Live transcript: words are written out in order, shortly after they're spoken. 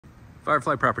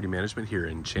Firefly Property Management here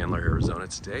in Chandler, Arizona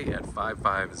today at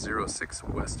 5506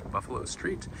 West Buffalo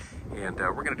Street. And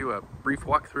we're going to do a brief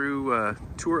walkthrough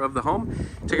tour of the home,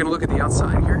 taking a look at the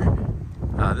outside here.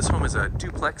 This home is a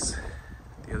duplex.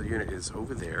 The other unit is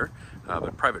over there,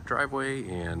 but private driveway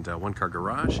and one-car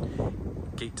garage,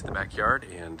 gate to the backyard,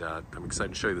 and I'm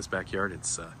excited to show you this backyard.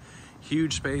 It's a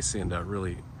huge space and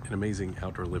really an amazing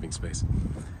outdoor living space.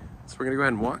 So we're going to go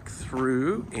ahead and walk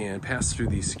through and pass through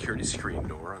the security screen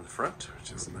door on the front,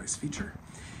 which is a nice feature.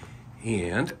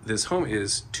 And this home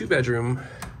is 2-bedroom,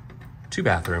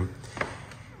 2-bathroom,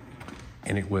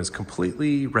 and it was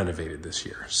completely renovated this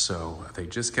year. So they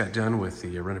just got done with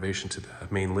the renovation to the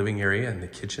main living area and the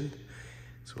kitchen.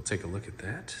 So we'll take a look at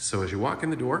that. So as you walk in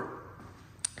the door,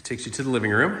 it takes you to the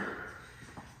living room,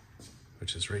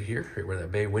 which is right here, right where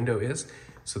that bay window is.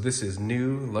 So this is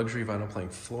new luxury vinyl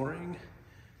plank flooring,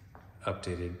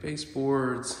 updated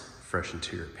baseboards, fresh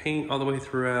interior paint all the way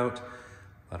throughout,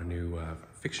 a lot of new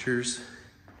fixtures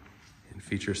and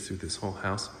features through this whole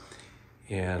house.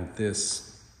 And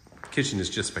this kitchen is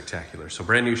just spectacular. So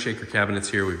brand new shaker cabinets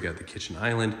here. We've got the kitchen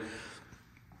island,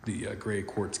 the gray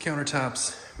quartz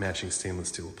countertops, matching stainless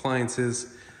steel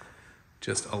appliances,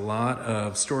 just a lot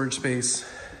of storage space,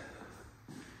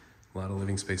 a lot of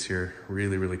living space here.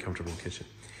 Really, really comfortable kitchen.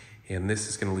 And this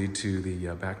is going to lead to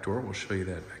the back door. We'll show you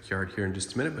that backyard here in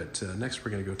just a minute, but next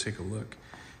we're going to go take a look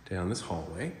down this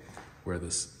hallway where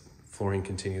this flooring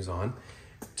continues on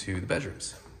to the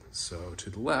bedrooms. So to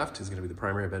the left is going to be the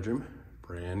primary bedroom,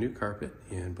 brand new carpet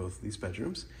in both of these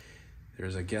bedrooms.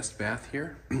 There's a guest bath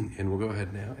here, and we'll go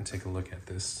ahead now and take a look at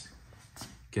this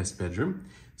guest bedroom.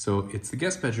 So it's the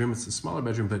guest bedroom, it's a smaller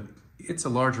bedroom, but it's a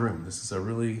large room. This is a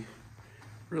really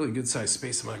good sized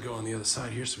space. I'm gonna go on the other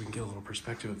side here so we can get a little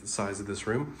perspective of the size of this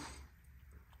room.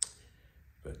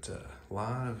 But a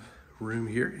lot of room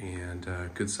here and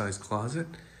a good sized closet.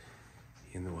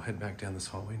 And then we'll head back down this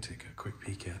hallway and take a quick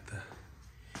peek at the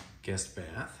guest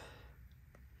bath.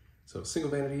 So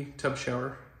single vanity, tub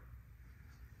shower,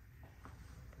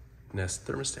 Nest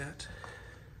thermostat,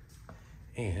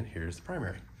 and here's the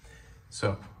primary.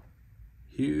 So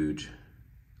huge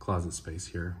closet space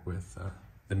here with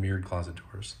the mirrored closet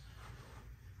doors.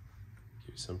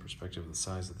 Give you some perspective of the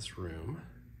size of this room.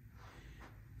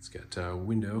 It's got a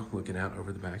window looking out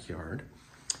over the backyard.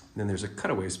 And then there's a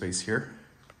cutaway space here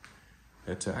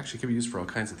that actually can be used for all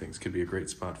kinds of things. Could be a great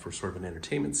spot for sort of an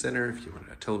entertainment center if you want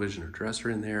a television or dresser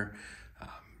in there.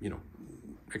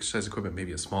 Exercise equipment,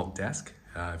 maybe a small desk.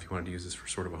 If you wanted to use this for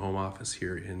sort of a home office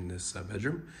here in this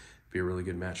bedroom, be a really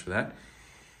good match for that.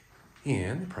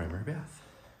 And the primary bath.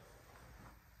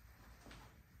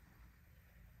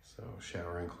 So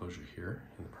shower enclosure here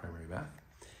in the primary bath.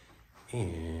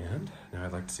 And now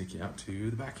I'd like to take you out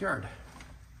to the backyard.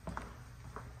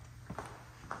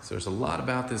 So there's a lot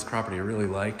about this property I really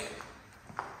like,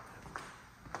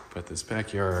 but this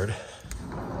backyard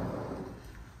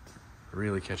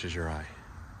really catches your eye.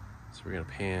 So we're gonna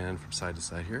pan from side to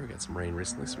side here. We got some rain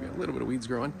recently, so we got a little bit of weeds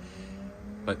growing,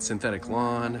 but synthetic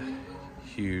lawn,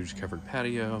 huge covered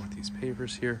patio with these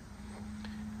pavers here.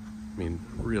 I mean,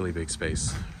 really big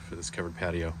space for this covered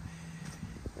patio.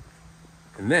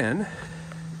 And then,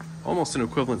 almost an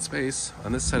equivalent space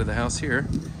on this side of the house here.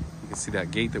 You can see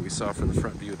that gate that we saw from the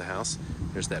front view of the house.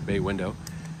 There's that bay window.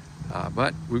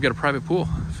 But we've got a private pool,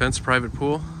 fenced private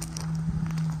pool.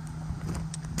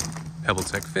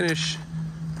 PebbleTec finish.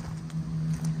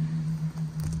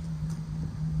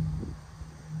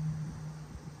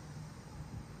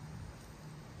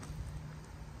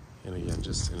 And again,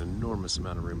 just an enormous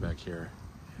amount of room back here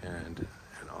and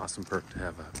an awesome perk to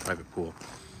have a private pool.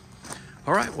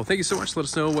 All right, well, thank you so much. Let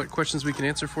us know what questions we can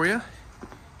answer for you.